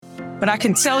But I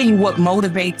can tell you what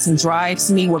motivates and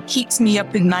drives me, what keeps me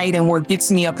up at night and what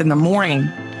gets me up in the morning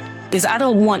is I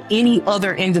don't want any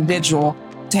other individual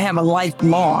to have a life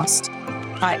lost.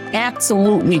 I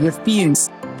absolutely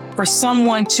refuse for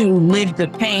someone to live the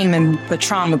pain and the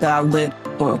trauma that I lived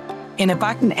through. And if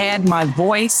I can add my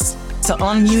voice to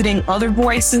unmuting other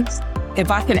voices, if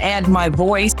I can add my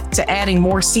voice to adding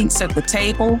more seats at the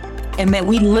table, and that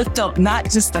we lift up not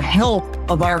just the health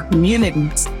of our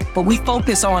communities, but we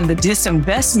focus on the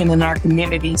disinvestment in our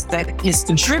communities that is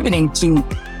contributing to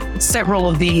several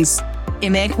of these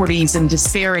inequities and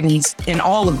disparities in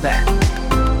all of that.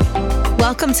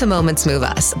 Welcome to Moments Move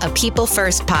Us, a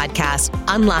people-first podcast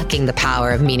unlocking the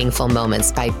power of meaningful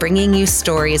moments by bringing you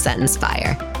stories that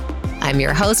inspire. I'm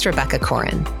your host, Rebecca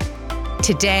Corin.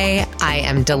 Today, I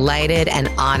am delighted and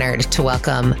honored to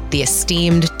welcome the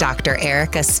esteemed Dr.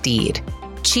 Airica Steed,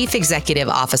 Chief Executive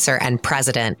Officer and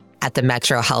President at the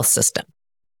Metro Health System.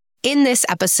 In this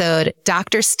episode,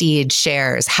 Dr. Steed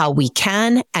shares how we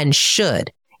can and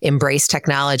should embrace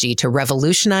technology to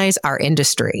revolutionize our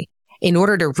industry in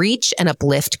order to reach and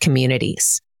uplift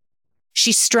communities.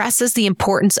 She stresses the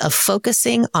importance of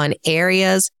focusing on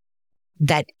areas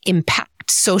that impact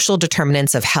social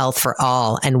determinants of health for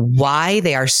all and why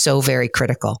they are so very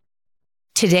critical.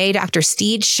 Today, Dr.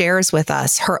 Steed shares with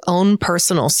us her own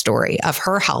personal story of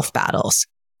her health battles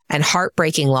and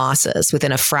heartbreaking losses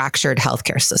within a fractured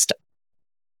healthcare system.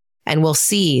 And we'll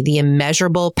see the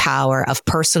immeasurable power of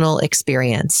personal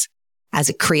experience as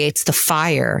it creates the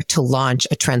fire to launch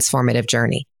a transformative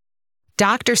journey.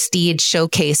 Dr. Steed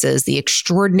showcases the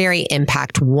extraordinary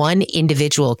impact one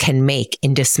individual can make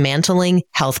in dismantling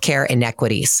healthcare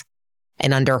inequities.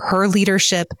 And under her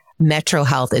leadership, Metro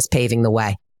Health is paving the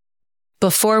way.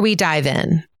 Before we dive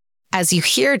in, as you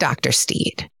hear Dr.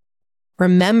 Steed,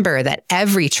 remember that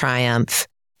every triumph,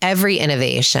 every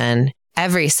innovation,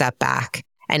 every setback,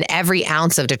 and every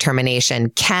ounce of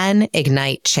determination can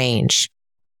ignite change.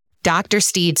 Dr.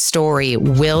 Steed's story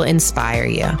will inspire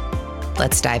you.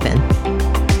 Let's dive in.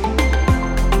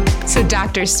 So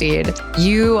Dr. Steed,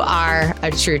 you are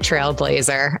a true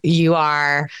trailblazer. You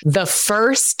are the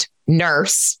first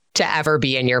nurse to ever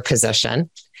be in your position.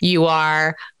 You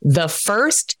are the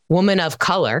first woman of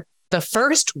color, the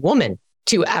first woman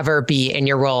to ever be in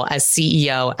your role as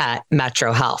CEO at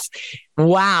Metro Health.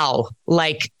 Wow.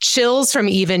 Like chills from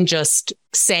even just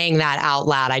saying that out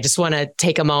loud. I just want to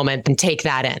take a moment and take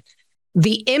that in.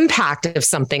 The impact of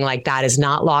something like that is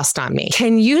not lost on me.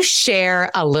 Can you share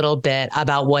a little bit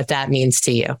about what that means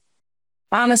to you?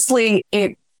 Honestly,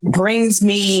 it brings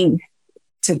me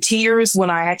to tears when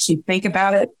I actually think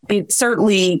about it. It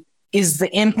certainly is the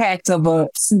impact of a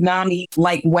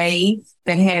tsunami-like wave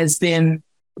that has been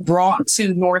brought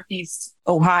to Northeast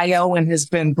Ohio and has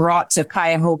been brought to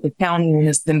Cuyahoga County and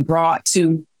has been brought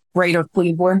to Greater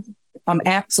Cleveland. I'm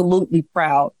absolutely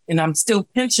proud, and I'm still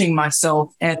pinching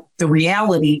myself at the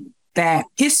reality that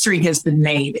history has been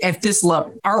made at this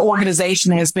level. Our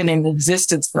organization has been in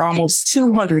existence for almost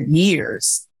 200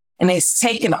 years, and it's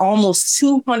taken almost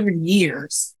 200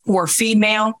 years for a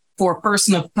female, for a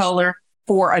person of color,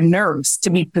 for a nurse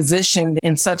to be positioned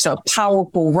in such a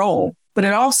powerful role. But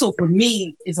it also, for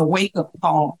me, is a wake-up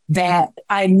call that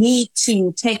I need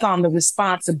to take on the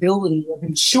responsibility of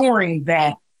ensuring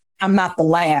that I'm not the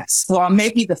last. So I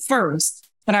may be the first,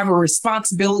 but I have a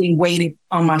responsibility waiting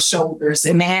on my shoulders.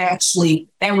 And actually,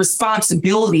 that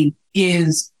responsibility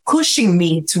is pushing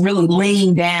me to really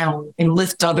lean down and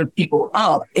lift other people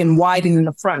up and widen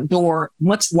the front door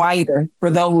much wider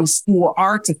for those who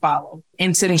are to follow,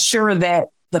 and to ensure that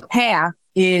the path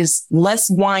is less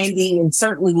windy and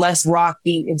certainly less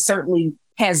rocky and certainly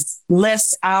has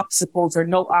less obstacles or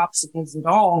no obstacles at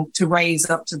all to raise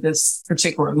up to this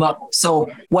particular level.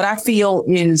 So what I feel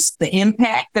is the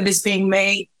impact that is being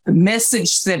made, the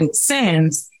message that it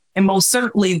sends, and most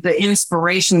certainly the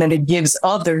inspiration that it gives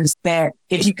others that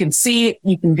if you can see it,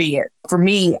 you can be it. For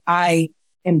me, I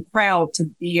am proud to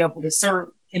be able to serve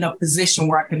in a position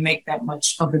where I can make that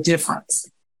much of a difference.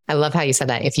 I love how you said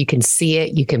that. If you can see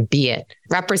it, you can be it.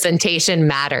 Representation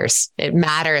matters. It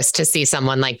matters to see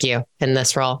someone like you in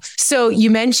this role. So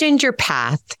you mentioned your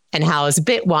path and how it's a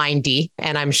bit windy,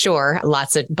 and I'm sure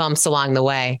lots of bumps along the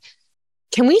way.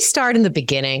 Can we start in the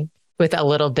beginning with a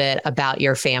little bit about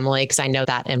your family? Because I know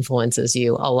that influences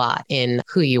you a lot in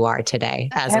who you are today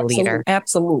as a leader.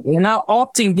 Absolutely. And I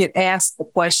often get asked the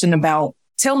question about,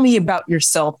 tell me about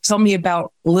yourself. Tell me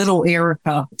about little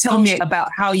Airica. Tell me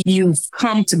about how you've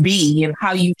come to be and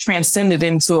how you transcended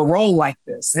into a role like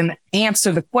this. And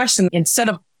answer the question, instead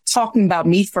of talking about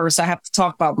me first, I have to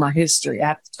talk about my history. I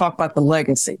have to talk about the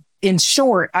legacy. in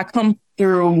short, I come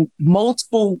through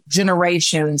multiple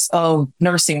generations of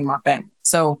nursing in my family.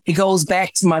 So it goes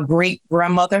back to my great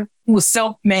grandmother who was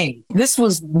self-made. This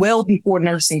was well before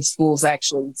nursing schools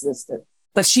actually existed,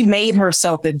 but she made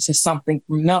herself into something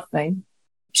from nothing.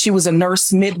 She was a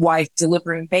nurse midwife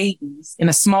delivering babies in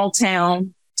a small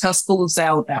town, Tuscaloosa,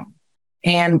 Alabama.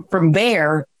 And from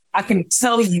there, I can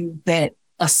tell you that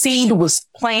a seed was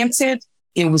planted,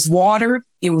 it was watered,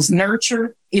 it was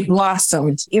nurtured, it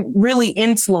blossomed. It really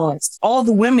influenced all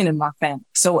the women in my family.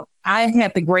 So I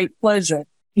had the great pleasure,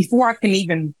 before I can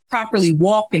even properly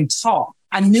walk and talk,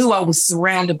 I knew I was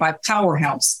surrounded by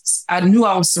powerhouses. I knew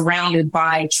I was surrounded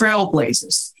by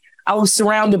trailblazers. I was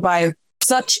surrounded by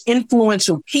such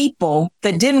influential people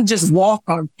that didn't just walk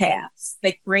on paths.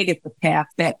 They created the path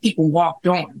that people walked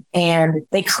on. And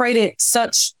they created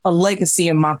such a legacy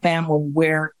in my family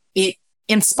where it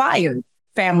inspired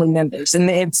family members, and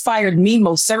it inspired me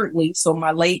most certainly. So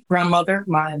my late grandmother,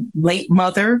 my late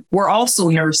mother were also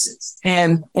nurses.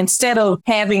 And instead of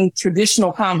having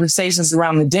traditional conversations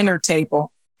around the dinner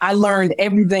table, I learned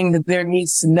everything that there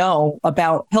needs to know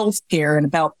about healthcare and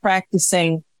about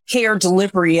practicing care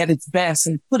delivery at its best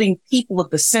and putting people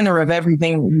at the center of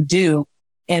everything we do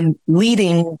and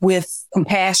leading with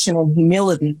compassion and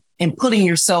humility and putting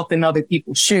yourself in other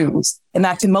people's shoes. And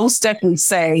I can most definitely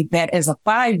say that as a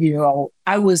 5-year-old,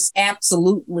 I was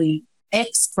absolutely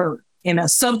expert and a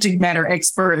subject matter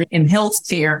expert in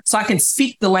healthcare. So I can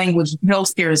speak the language of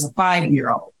healthcare as a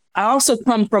 5-year-old. I also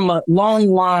come from a long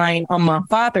line on my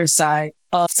father's side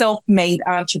of self-made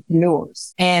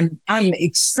entrepreneurs. And I'm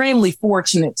extremely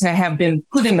fortunate to have been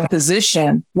put in a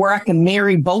position where I can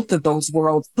marry both of those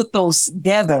worlds, put those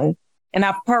together. And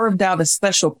I've carved out a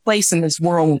special place in this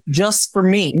world just for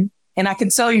me. And I can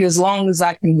tell you, as long as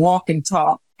I can walk and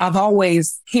talk, I've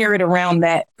always carried around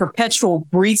that perpetual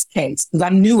briefcase because I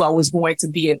knew I was going to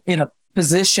be in a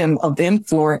position of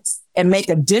influence and make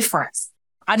a difference.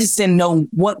 I just didn't know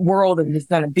what world it was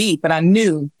going to be, but I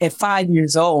knew at 5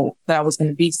 years old that I was going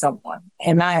to be someone.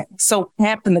 And I so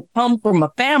happened to come from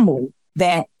a family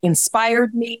that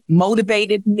inspired me,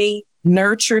 motivated me,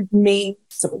 nurtured me,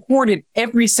 supported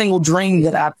every single dream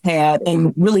that I've had,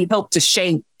 and really helped to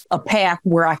shape a path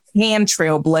where I can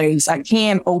trailblaze, I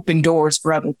can open doors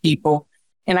for other people,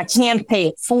 and I can pay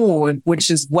it forward, which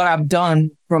is what I've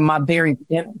done from my very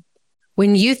beginning.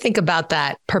 When you think about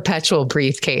that perpetual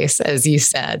briefcase, as you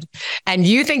said, and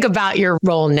you think about your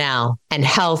role now and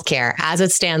healthcare as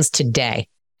it stands today,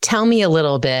 tell me a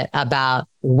little bit about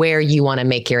where you want to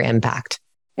make your impact.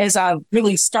 As I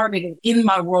really started in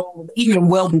my role, even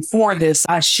well before this,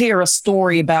 I share a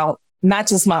story about not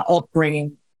just my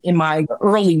upbringing in my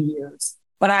early years,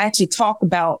 but I actually talk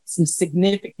about some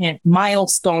significant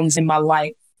milestones in my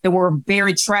life that were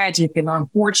very tragic and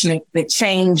unfortunate that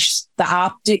changed the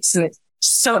optics, and it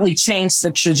certainly changed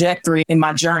the trajectory in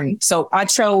my journey. So I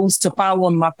chose to follow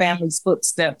in my family's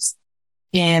footsteps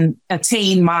and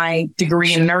attain my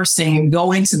degree in nursing and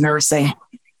go into nursing.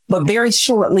 But very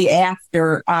shortly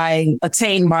after I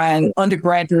attained my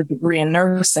undergraduate degree in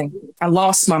nursing, I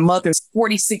lost my mother,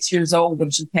 46 years old when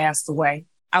she passed away.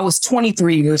 I was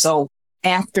 23 years old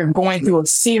after going through a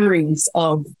series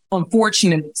of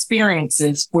unfortunate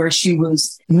experiences where she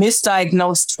was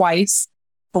misdiagnosed twice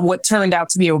for what turned out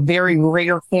to be a very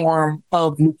rare form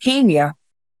of leukemia.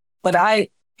 But I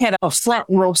had a front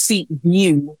row seat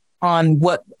view on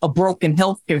what a broken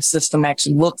healthcare system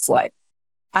actually looks like.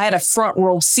 I had a front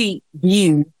row seat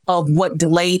view of what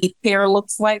delayed care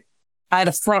looks like. I had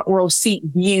a front row seat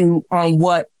view on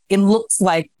what it looks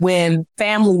like when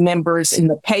family members and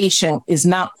the patient is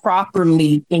not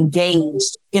properly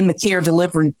engaged in the care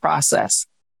delivery process.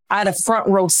 I had a front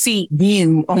row seat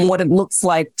view on what it looks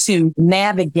like to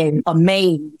navigate a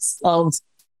maze of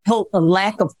a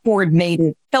lack of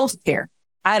coordinated healthcare.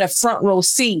 I had a front row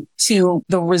seat to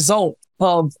the result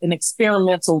of an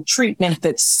experimental treatment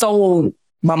that sold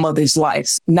my mother's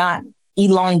life, not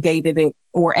elongated it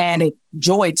or added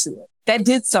joy to it. That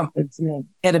did something to me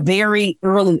at a very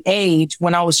early age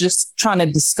when I was just trying to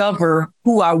discover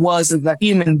who I was as a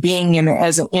human being and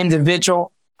as an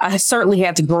individual. I certainly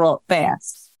had to grow up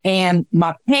fast, and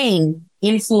my pain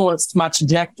influenced my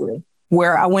trajectory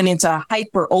where I went into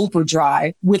hyper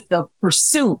overdrive with the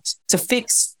pursuit to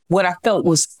fix what I felt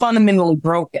was fundamentally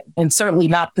broken and certainly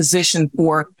not positioned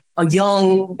for a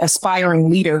young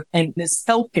aspiring leader in this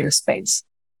healthcare space.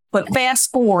 But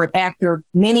fast forward after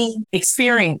many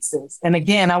experiences, and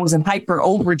again, I was in hyper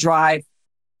overdrive,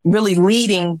 really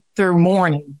leading through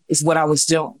mourning is what I was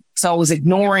doing. So I was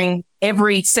ignoring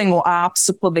every single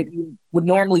obstacle that you would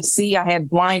normally see. I had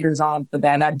blinders on for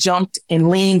that. I jumped and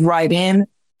leaned right in.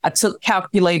 I took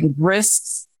calculated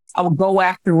risks. I would go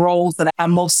after roles that I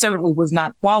most certainly was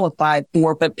not qualified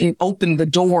for, but it opened the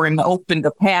door and opened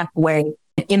a pathway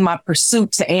in my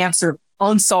pursuit to answer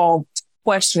unsolved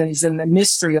questions and the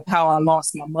mystery of how I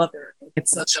lost my mother at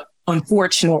such an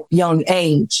unfortunate young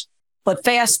age. But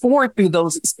fast forward through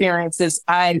those experiences,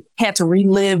 I had to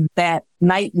relive that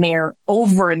nightmare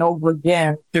over and over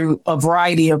again through a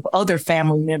variety of other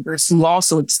family members who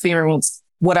also experienced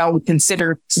what I would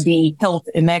consider to be health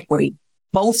inequity.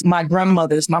 Both my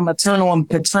grandmothers, my maternal and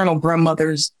paternal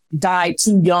grandmothers, died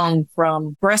too young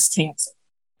from breast cancer.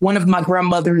 One of my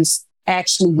grandmothers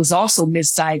actually was also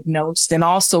misdiagnosed and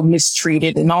also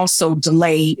mistreated and also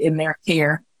delayed in their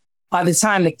care. By the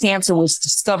time the cancer was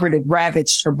discovered, it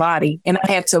ravaged her body. And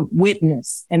I had to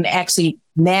witness and actually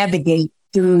navigate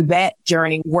through that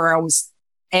journey where I was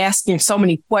asking so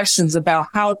many questions about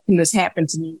how can this happen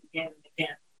to me again and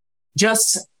again.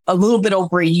 Just a little bit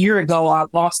over a year ago, I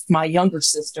lost my younger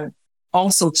sister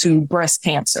also to breast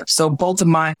cancer. So both of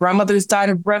my grandmothers died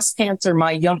of breast cancer.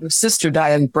 My younger sister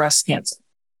died of breast cancer.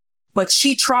 But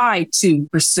she tried to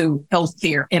pursue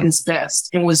healthcare at its best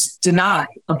and was denied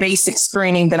a basic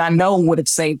screening that I know would have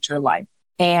saved her life.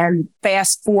 And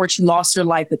fast forward, she lost her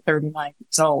life at 39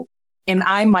 years old. And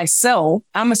I myself,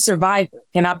 I'm a survivor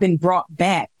and I've been brought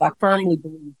back. I firmly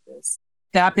believe this,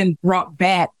 that I've been brought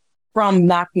back from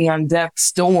knocking on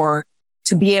death's door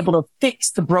to be able to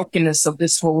fix the brokenness of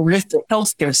this horrific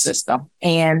healthcare system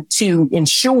and to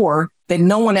ensure that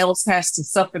no one else has to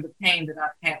suffer the pain that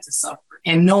I've had to suffer.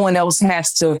 And no one else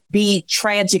has to be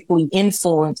tragically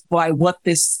influenced by what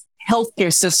this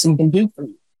healthcare system can do for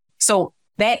you. So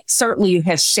that certainly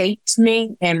has shaped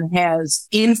me and has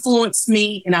influenced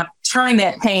me. And I've turned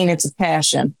that pain into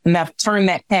passion and I've turned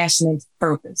that passion into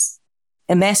purpose.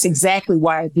 And that's exactly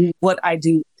why I do what I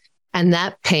do. And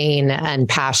that pain and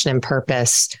passion and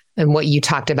purpose and what you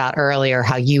talked about earlier,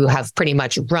 how you have pretty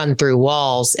much run through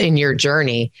walls in your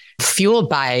journey, fueled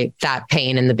by that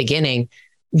pain in the beginning,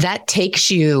 that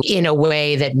takes you in a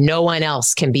way that no one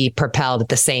else can be propelled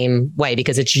the same way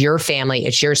because it's your family,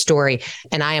 it's your story.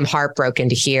 And I am heartbroken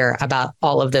to hear about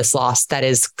all of this loss that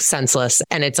is senseless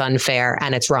and it's unfair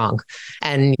and it's wrong.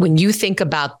 And when you think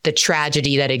about the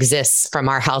tragedy that exists from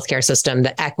our healthcare system,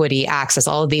 the equity, access,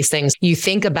 all of these things, you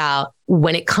think about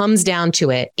when it comes down to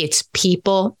it, it's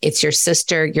people, it's your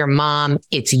sister, your mom,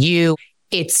 it's you.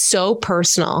 It's so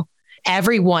personal.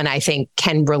 Everyone, I think,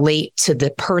 can relate to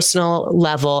the personal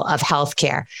level of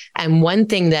healthcare. And one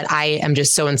thing that I am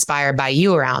just so inspired by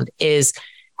you around is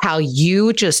how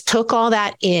you just took all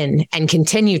that in and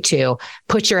continue to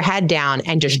put your head down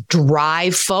and just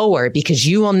drive forward because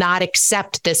you will not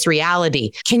accept this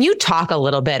reality. Can you talk a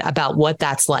little bit about what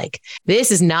that's like?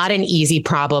 This is not an easy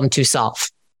problem to solve.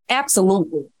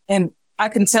 Absolutely. And I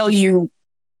can tell you,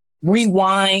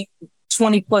 rewind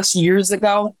 20 plus years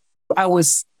ago, I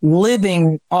was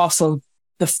living off of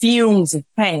the fumes of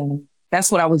pain.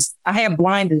 That's what I had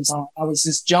blinders on. I was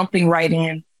just jumping right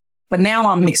in. But now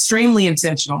I'm extremely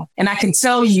intentional. And I can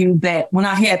tell you that when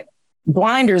I had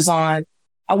blinders on,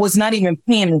 I was not even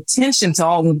paying attention to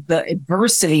all of the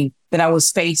adversity that I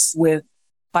was faced with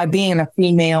by being a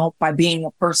female, by being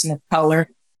a person of color,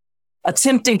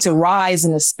 attempting to rise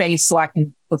in a space so I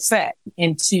can perfect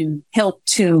and to help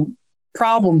to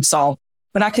problem solve.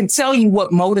 But I can tell you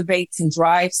what motivates and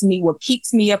drives me, what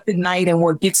keeps me up at night and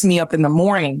what gets me up in the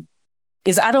morning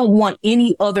is I don't want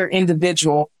any other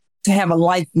individual to have a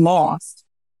life lost.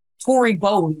 Tori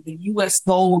Bowden, the U.S.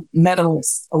 gold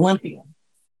medalist Olympian,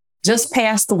 just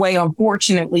passed away,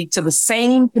 unfortunately, to the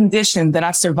same condition that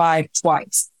I survived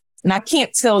twice. And I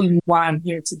can't tell you why I'm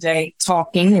here today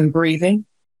talking and breathing.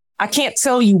 I can't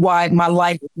tell you why my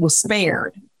life was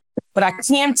spared, but I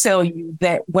can tell you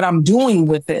that what I'm doing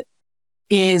with it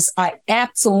is I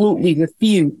absolutely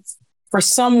refuse for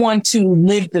someone to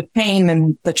live the pain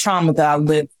and the trauma that I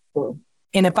lived through.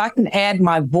 And if I can add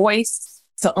my voice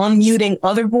to unmuting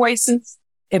other voices,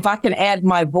 if I can add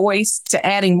my voice to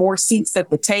adding more seats at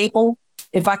the table,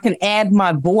 if I can add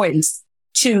my voice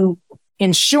to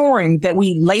ensuring that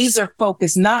we laser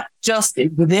focus not just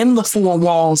within the four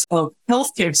walls of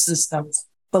healthcare systems,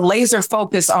 but laser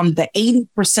focus on the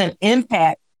 80%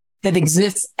 impact that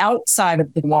exists outside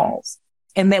of the walls.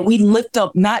 And that we lift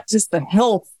up not just the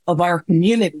health of our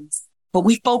communities, but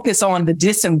we focus on the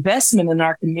disinvestment in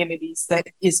our communities that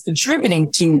is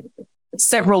contributing to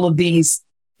several of these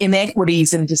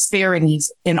inequities and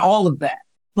disparities and all of that.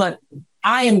 But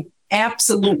I am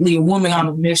absolutely a woman on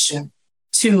a mission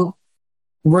to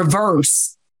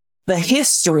reverse the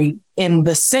history and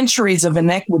the centuries of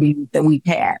inequity that we've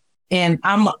had. And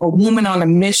I'm a woman on a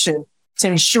mission to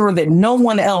ensure that no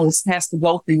one else has to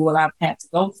go through what I've had to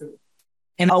go through.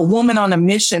 and a woman on a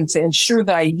mission to ensure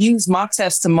that I use my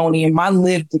testimony and my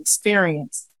lived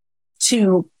experience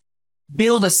to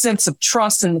build a sense of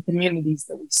trust in the communities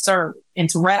that we serve, and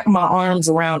to wrap my arms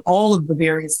around all of the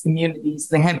various communities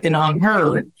that have been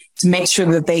unheard, to make sure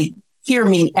that they hear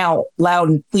me out loud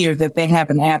and clear, that they have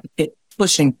an advocate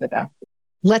pushing for them.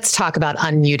 Let's talk about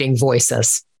unmuting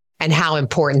voices and how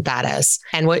important that is.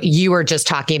 And what you were just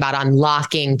talking about,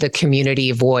 unlocking the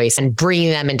community voice and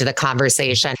bringing them into the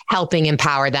conversation, helping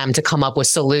empower them to come up with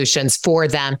solutions for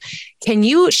them. Can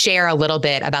you share a little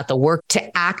bit about the work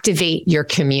to activate your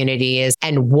communities,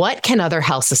 and what can other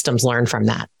health systems learn from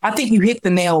that? I think you hit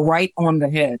the nail right on the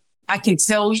head. I can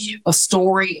tell you a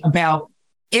story about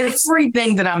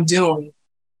everything that I'm doing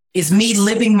is me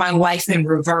living my life in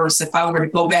reverse if I were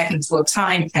to go back into a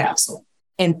time capsule.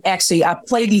 And actually, I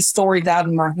play these stories out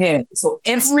in my head. So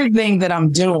everything that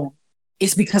I'm doing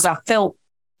is because I felt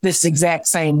this exact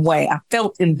same way. I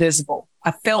felt invisible.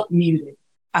 I felt muted.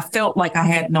 I felt like I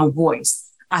had no voice.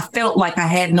 I felt like I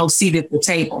had no seat at the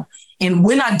table. And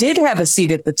when I did have a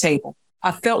seat at the table,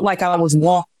 I felt like I was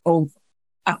walked over.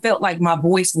 I felt like my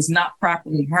voice was not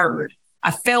properly heard.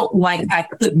 I felt like I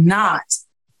could not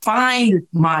find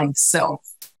myself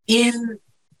in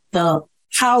the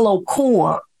hollow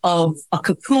core of a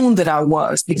cocoon that I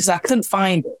was, because I couldn't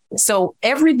find it. So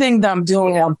everything that I'm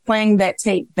doing, I'm playing that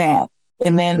tape back,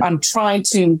 and then I'm trying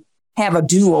to have a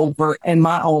do-over in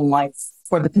my own life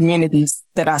for the communities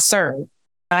that I serve.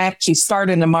 I actually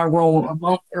started in my role a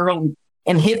month early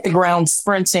and hit the ground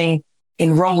sprinting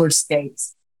in roller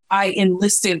skates. I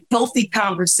enlisted healthy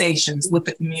conversations with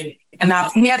the community. And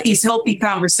I've had these healthy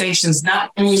conversations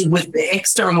not only with the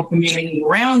external community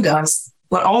around us,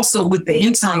 but also with the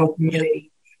internal community.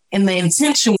 And the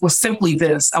intention was simply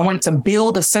this. I wanted to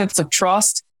build a sense of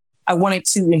trust. I wanted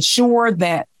to ensure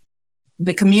that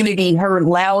the community heard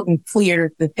loud and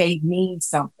clear that they need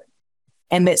something,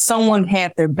 and that someone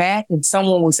had their back and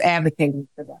someone was advocating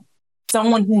for them.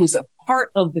 Someone who was a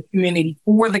part of the community,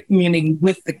 for the community,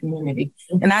 with the community.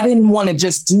 And I didn't want to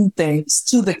just do things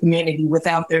to the community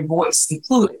without their voice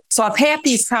included. So I've had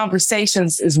these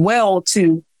conversations as well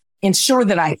to ensure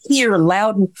that I hear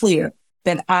loud and clear,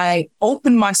 that I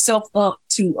open myself up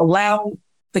to allow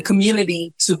the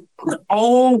community to put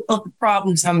all of the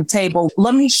problems on the table.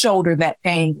 Let me shoulder that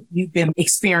pain you've been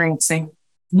experiencing.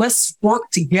 Let's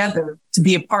work together to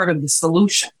be a part of the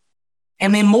solution.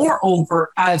 And then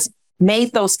moreover, I've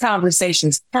made those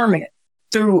conversations permanent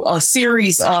through a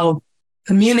series of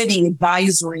community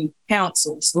advisory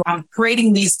councils. So I'm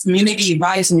creating these community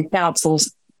advisory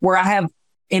councils where I have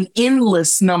an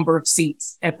endless number of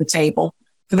seats at the table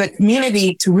for the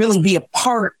community to really be a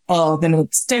part of, an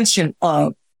extension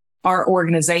of our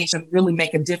organization, really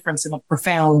make a difference in a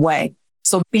profound way.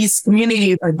 So these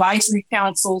community advisory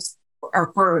councils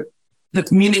are for the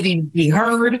community to be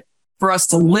heard, for us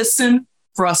to listen,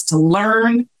 for us to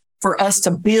learn, for us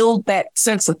to build that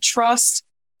sense of trust,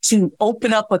 to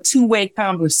open up a two-way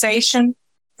conversation,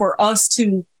 for us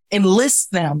to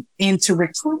enlist them and to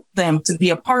recruit them to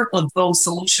be a part of those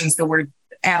solutions that we're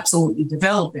absolutely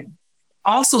developing.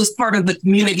 Also, as part of the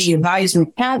community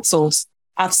advisory councils,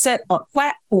 I've set a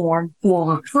platform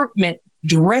for recruitment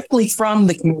directly from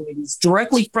the communities,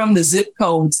 directly from the zip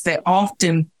codes that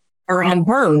often are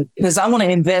unheard, because I want to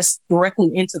invest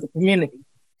directly into the community.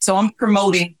 So I'm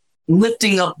promoting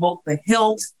lifting up both the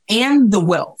health and the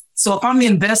wealth. So if I'm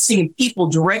investing in people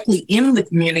directly in the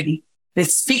community that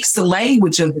speaks the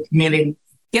language of the community,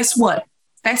 guess what?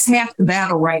 That's half the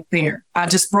battle right there. I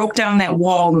just broke down that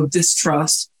wall of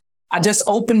distrust. I just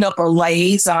opened up a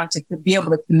liaison to be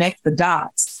able to connect the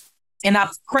dots. And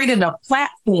I've created a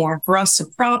platform for us to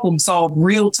problem solve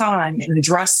real time and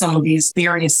address some of these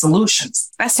various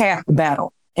solutions. That's half the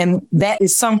battle. And that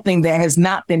is something that has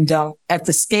not been done at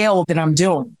the scale that I'm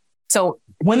doing. So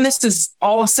when this is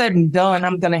all said and done,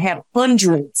 I'm going to have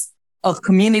hundreds of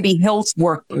community health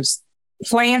workers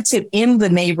planted in the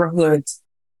neighborhoods,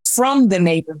 from the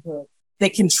neighborhood,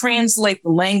 that can translate the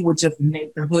language of the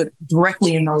neighborhood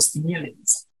directly in those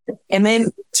communities. And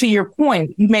then to your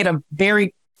point, you made a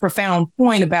very profound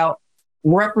point about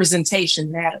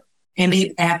representation matter. And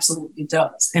it absolutely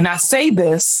does. And I say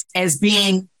this as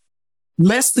being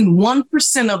less than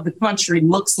 1% of the country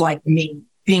looks like me,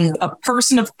 being a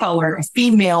person of color, a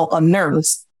female, a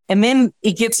nurse. And then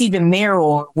it gets even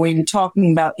narrower when you're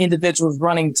talking about individuals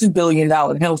running $2 billion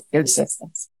healthcare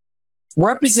systems.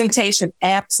 Representation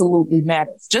absolutely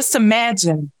matters. Just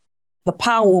imagine the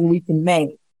power we can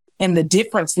make and the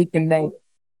difference we can make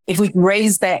if we can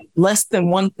raise that less than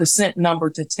 1% number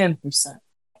to 10%.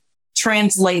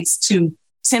 Translates to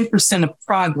 10% of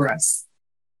progress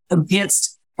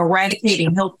against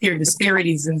eradicating healthcare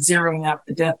disparities and zeroing out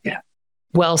the death gap.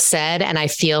 Well said. And I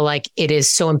feel like it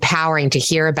is so empowering to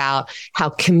hear about how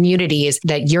communities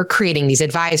that you're creating these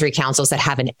advisory councils that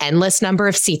have an endless number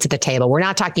of seats at the table. We're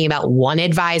not talking about one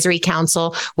advisory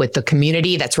council with the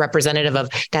community that's representative of,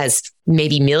 that has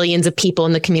maybe millions of people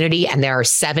in the community, and there are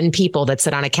 7 people that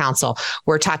sit on a council.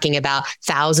 We're talking about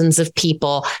thousands of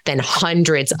people, then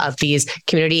hundreds of these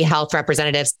community health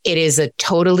representatives. It is a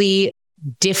totally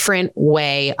different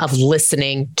way of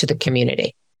listening to the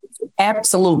community.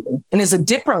 Absolutely. And it's a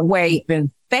different way of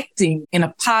infecting in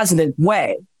a positive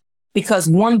way, because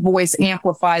one voice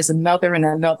amplifies another and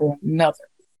another and another.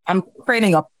 I'm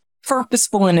creating a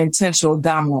purposeful and intentional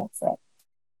domino effect.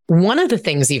 One of the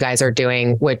things you guys are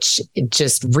doing, which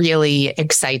just really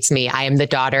excites me, I am the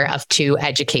daughter of 2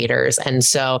 educators. And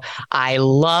so I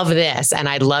love this, and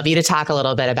I'd love you to talk a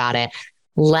little bit about it.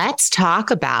 Let's talk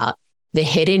about the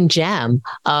hidden gem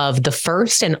of the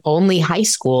first and only high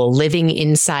school living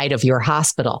inside of your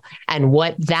hospital, and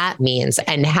what that means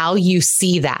and how you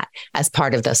see that as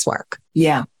part of this work.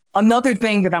 Yeah. Another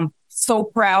thing that I'm so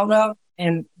proud of,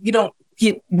 and you don't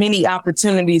get many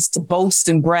opportunities to boast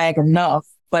and brag enough,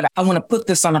 but I want to put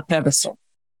this on a pedestal.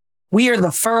 We are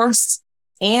the first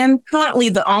and currently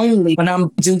the only, and I'm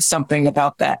do something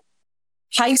about that,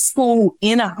 high school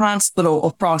in a hospital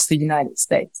across the United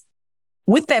States.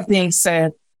 With that being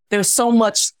said, there's so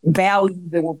much value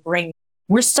that we're bringing.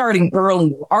 We're starting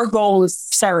early. Our goal is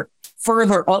to start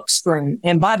further upstream.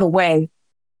 And by the way,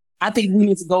 I think we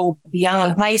need to go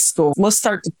beyond high school. Let's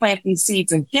start to plant these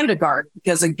seeds in kindergarten,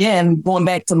 because again, going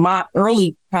back to my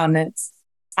early comments,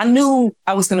 I knew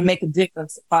I was going to make a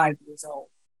difference at 5 years old.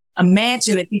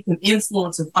 Imagine if you can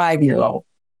influence a 5-year-old.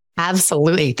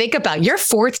 Absolutely. Think about your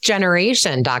 4th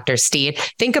generation, Dr. Steed.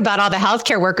 Think about all the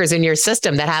healthcare workers in your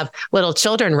system that have little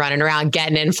children running around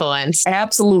getting influence.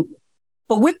 Absolutely.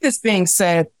 But with this being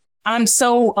said, I'm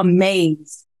so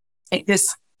amazed at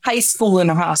this high school in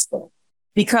a hospital,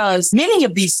 because many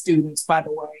of these students, by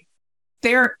the way,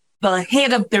 they're the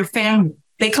head of their family.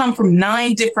 They come from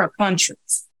 9 different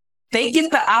countries. They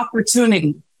get the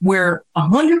opportunity where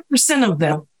 100% of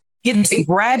them get to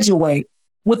graduate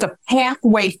with a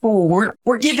pathway forward.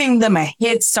 We're giving them a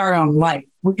head start on life.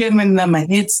 We're giving them a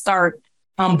head start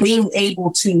on being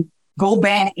able to go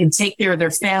back and take care of their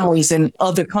families in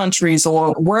other countries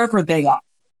or wherever they are.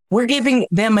 We're giving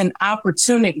them an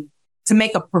opportunity to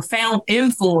make a profound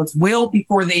influence well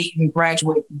before they even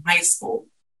graduate from high school.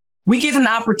 We give an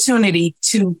opportunity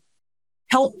to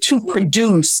help to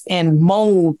produce and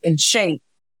mold and shape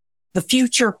the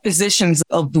future physicians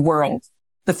of the world,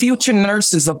 the future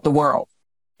nurses of the world.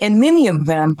 And many of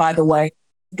them, by the way,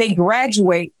 they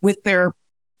graduate with their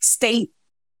state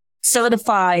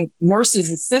certified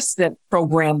nurses assistant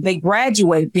program. They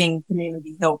graduate being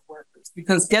community health workers,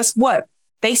 because guess what?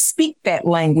 They speak that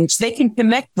language. They can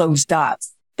connect those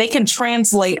dots. They can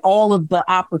translate all of the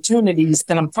opportunities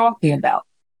that I'm talking about.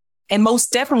 And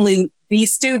most definitely,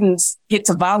 these students get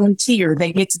to volunteer.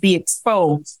 They get to be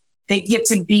exposed. They get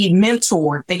to be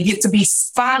mentored. They get to be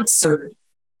sponsored.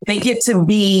 They get to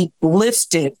be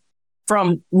lifted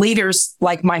from leaders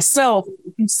like myself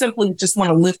who simply just want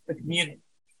to lift the community.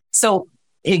 So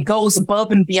it goes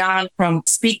above and beyond from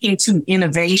speaking to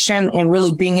innovation and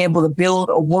really being able to build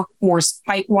a workforce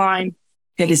pipeline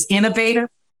that is innovative.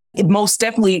 It most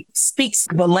definitely speaks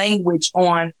the language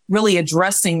on really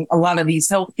addressing a lot of these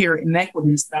healthcare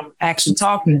inequities that I'm actually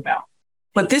talking about.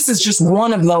 But this is just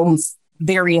one of those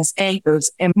various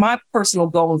anchors. And my personal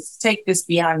goal is to take this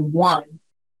beyond one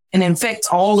and infect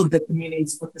all of the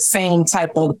communities with the same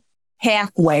type of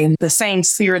pathway and the same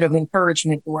spirit of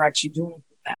encouragement that we're actually doing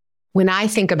for that. When I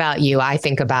think about you, I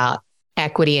think about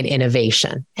equity and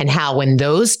innovation, and how when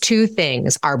those 2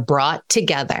 things are brought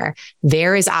together,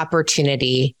 there is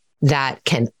opportunity that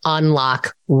can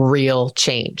unlock real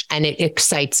change. And it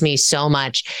excites me so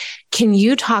much. Can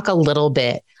you talk a little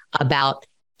bit about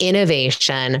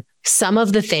innovation, some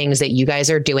of the things that you guys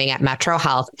are doing at Metro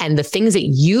Health and the things that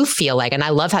you feel like, and I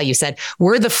love how you said,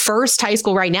 we're the first high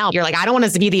school right now. You're like, I don't want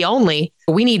us to be the only.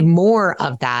 We need more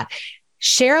of that.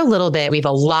 Share a little bit. We have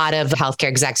a lot of healthcare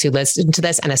execs who listen to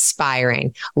this and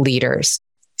aspiring leaders.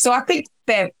 So I think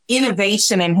that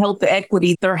innovation and health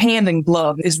equity, they're hand in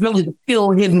glove, is really the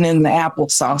pill hidden in the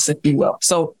applesauce, if you will.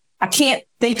 So I can't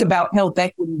think about health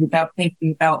equity without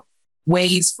thinking about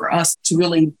ways for us to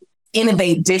really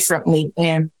innovate differently.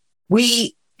 And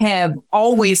we have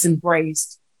always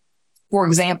embraced, for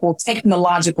example,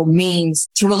 technological means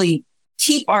to really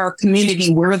keep our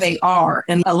community where they are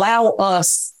and allow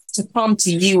us to come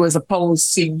to you as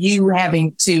opposed to you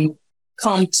having to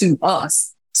come to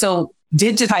us. So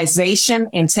Digitization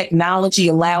and technology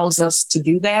allows us to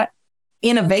do that.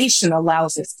 Innovation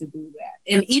allows us to do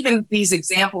that. And even these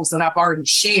examples that I've already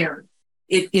shared,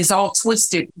 it is all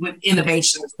twisted with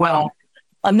innovation as well.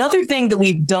 Another thing that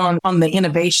we've done on the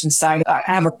innovation side, I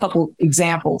have a couple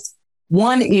examples.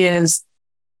 One is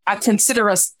I consider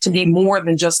us to be more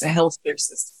than just a healthcare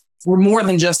system. We're more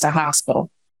than just a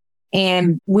hospital.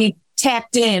 And we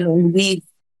tapped in and we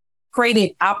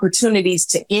created opportunities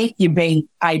to incubate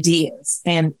ideas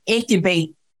and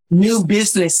incubate new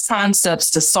business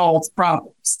concepts to solve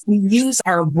problems. We use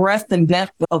our breadth and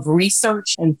depth of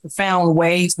research in profound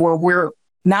ways where we're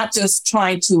not just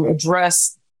trying to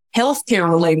address healthcare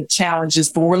related challenges,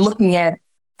 but we're looking at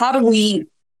how do we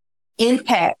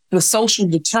impact the social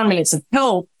determinants of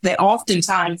health that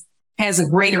oftentimes has a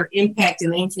greater impact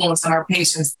and influence on our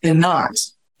patients than not.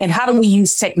 And how do we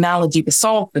use technology to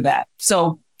solve for that?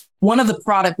 So one of the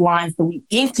product lines that we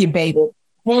incubated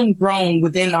homegrown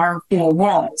within our four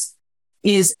walls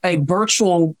is a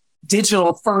virtual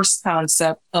digital first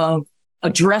concept of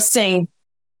addressing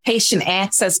patient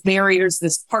access barriers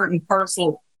that's part and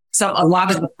parcel. So a lot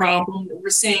of the problem that we're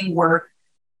seeing where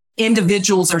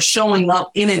individuals are showing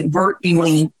up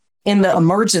inadvertently in the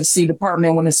emergency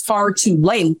department when it's far too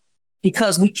late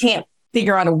because we can't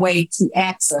figure out a way to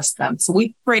access them. So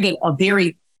we created a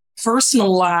very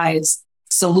personalized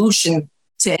solution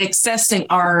to accessing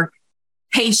our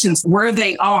patients where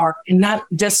they are and not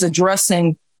just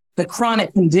addressing the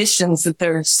chronic conditions that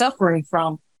they're suffering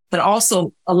from, but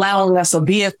also allowing us a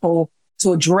vehicle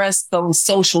to address those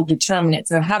social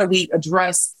determinants. And how do we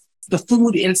address the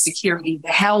food insecurity,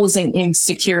 the housing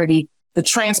insecurity, the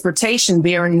transportation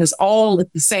barriers all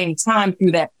at the same time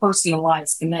through that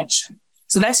personalized connection?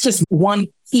 So that's just one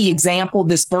key example,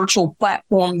 this virtual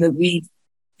platform that we've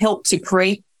helped to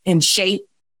create and shape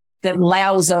that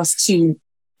allows us to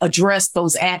address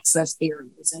those access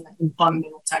barriers in a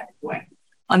fundamental type of way.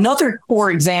 Another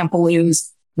core example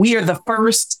is we are the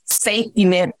first safety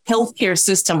net healthcare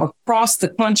system across the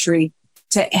country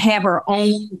to have our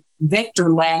own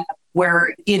vector lab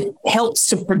where it helps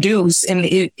to produce and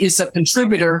it is a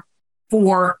contributor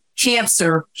for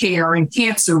cancer care and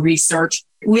cancer research.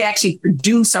 We actually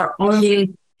produce our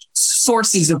own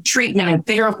sources of treatment and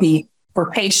therapy for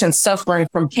patients suffering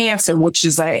from cancer, which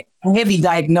is a heavy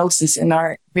diagnosis in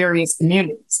our various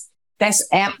communities. That's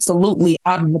absolutely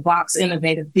out of the box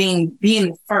innovative, being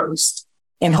the first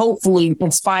and hopefully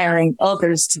inspiring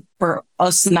others for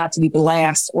us not to be the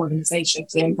last organization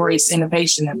to embrace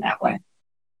innovation in that way.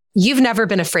 You've never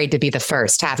been afraid to be the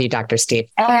first, have you, Dr. Steed?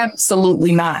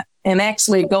 Absolutely not. And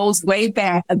actually it goes way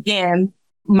back again.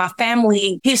 My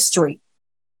family history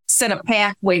set a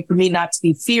pathway for me not to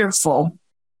be fearful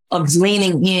of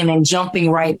leaning in and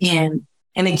jumping right in.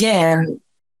 And again,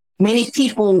 many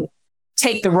people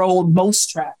take the road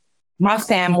most travel. My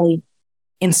family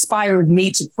inspired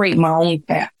me to create my own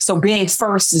path. So being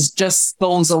first is just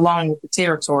goes along with the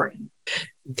territory.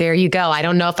 There you go. I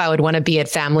don't know if I would want to be at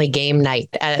family game night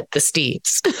at the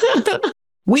Steeds.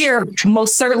 We are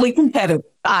most certainly competitive.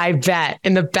 I bet,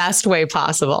 in the best way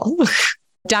possible.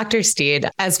 Dr. Steed,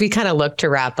 as we kind of look to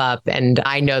wrap up, and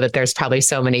I know that there's probably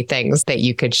so many things that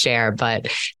you could share, but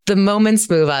the Moments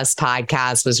Move Us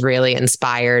podcast was really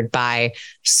inspired by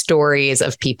stories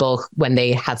of people when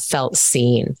they have felt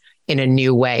seen in a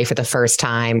new way for the first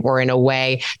time or in a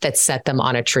way that set them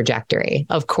on a trajectory.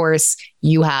 Of course,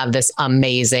 you have this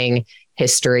amazing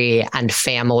history and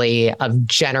family of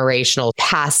generational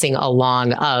passing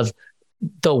along of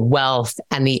the wealth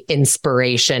and the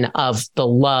inspiration of the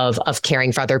love of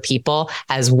caring for other people,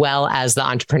 as well as the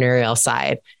entrepreneurial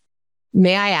side.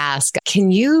 May I ask,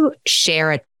 can you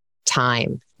share a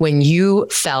time when you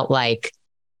felt like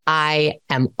I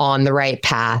am on the right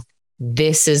path?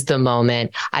 This is the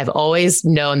moment. I've always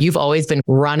known you've always been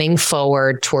running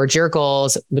forward towards your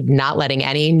goals, not letting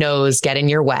any no's get in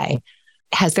your way.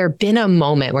 Has there been a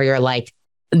moment where you're like,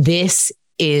 this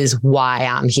is why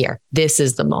I'm here? This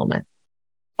is the moment.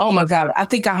 Oh my God. I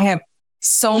think I have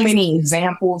so many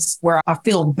examples where I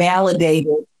feel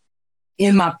validated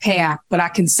in my path, but I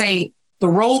can say the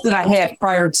role that I had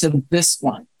prior to this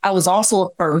one, I was also a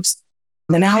first.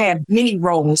 Then I had many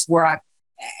roles where I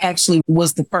actually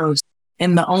was the first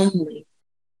and the only.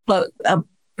 But a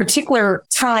particular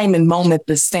time and moment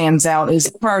that stands out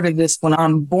is part of this when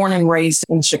I'm born and raised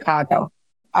in Chicago.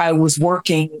 I was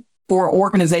working for an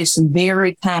organization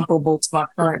very comparable to my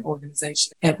current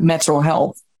organization at Metro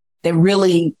Health that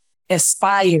really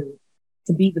aspired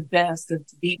to be the best and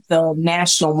to be the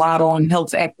national model on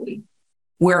health equity,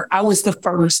 where I was the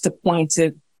first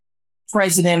appointed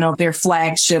president of their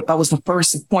flagship. I was the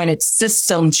first appointed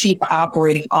system chief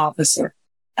operating officer.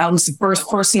 I was the first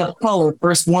person of color,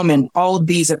 first woman, all of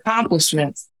these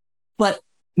accomplishments. But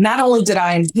not only did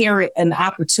I inherit an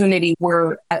opportunity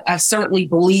where I certainly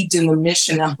believed in the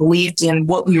mission, I believed in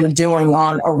what we were doing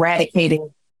on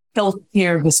eradicating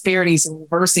healthcare disparities and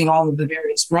reversing all of the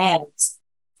various wrongs.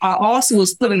 I also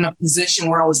was put in a position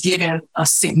where I was given a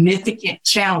significant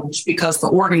challenge because the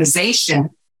organization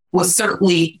was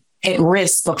certainly at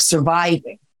risk of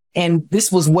surviving. And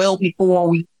this was well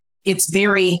before its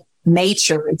very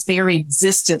nature, its very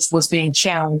existence was being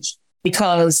challenged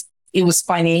because it was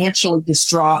financially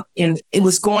distraught and it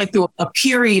was going through a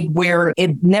period where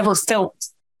it never felt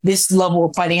this level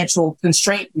of financial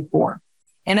constraint before.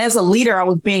 And as a leader, I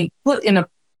was being put in a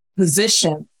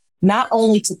position not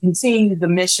only to continue the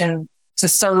mission to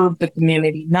serve the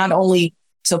community, not only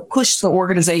to push the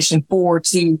organization forward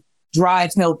to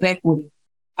drive health equity,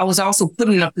 I was also put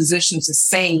in a position to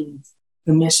save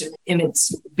the mission in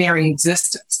its very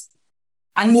existence.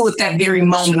 I knew at that very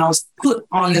moment I was put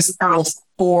on this earth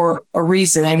for a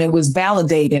reason and it was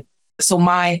validated. So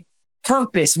my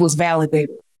purpose was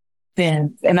validated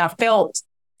then. And I felt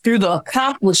through the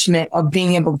accomplishment of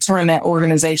being able to turn that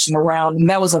organization around, and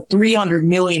that was a $300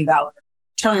 million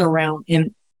turnaround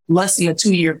in less than a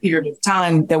 2-year period of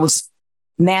time that was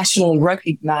nationally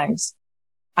recognized.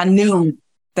 I knew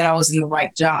that I was in the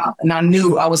right job and I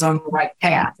knew I was on the right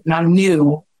path. And I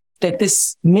knew that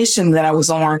this mission that I was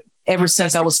on ever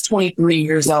since I was 23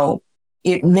 years old,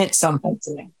 it meant something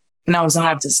to me. And I was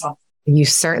on to something. You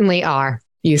certainly are.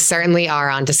 You certainly are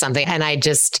onto something. And I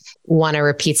just want to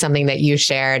repeat something that you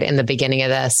shared in the beginning of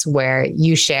this, where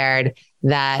you shared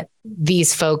that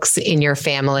these folks in your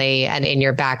family and in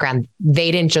your background,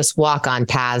 they didn't just walk on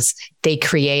paths, they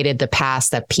created the paths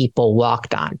that people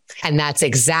walked on. And that's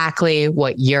exactly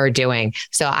what you're doing.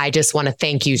 So I just want to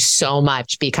thank you so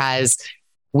much because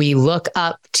we look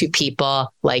up to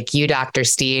people like you, Dr.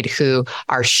 Steed, who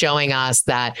are showing us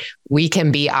that we can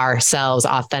be ourselves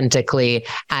authentically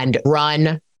and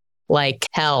run like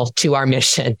hell to our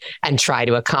mission and try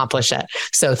to accomplish it.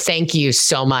 So thank you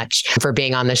so much for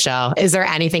being on the show. Is there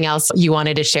anything else you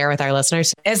wanted to share with our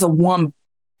listeners? As a woman,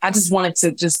 I just wanted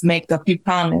to just make a few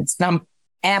comments. And I'm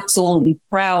absolutely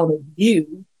proud of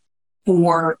you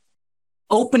for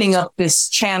opening up this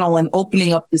channel and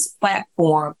opening up this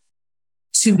platform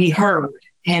to be heard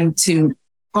and to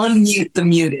unmute the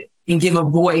muted and give a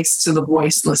voice to the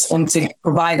voiceless and to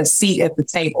provide a seat at the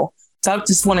table. So I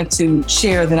just wanted to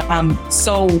share that I'm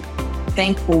so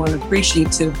thankful and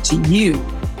appreciative to you.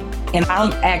 And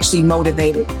I'm actually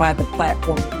motivated by the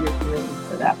platform that you're creating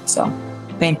for that. So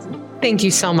thank you. Thank you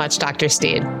so much, Dr.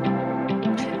 Steed.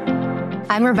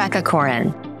 I'm Rebecca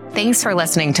Corin. Thanks for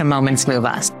listening to Moments Move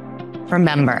Us.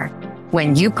 Remember,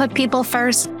 when you put people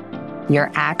first, your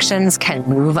actions can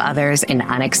move others in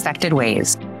unexpected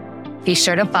ways. Be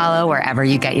sure to follow wherever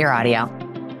you get your audio.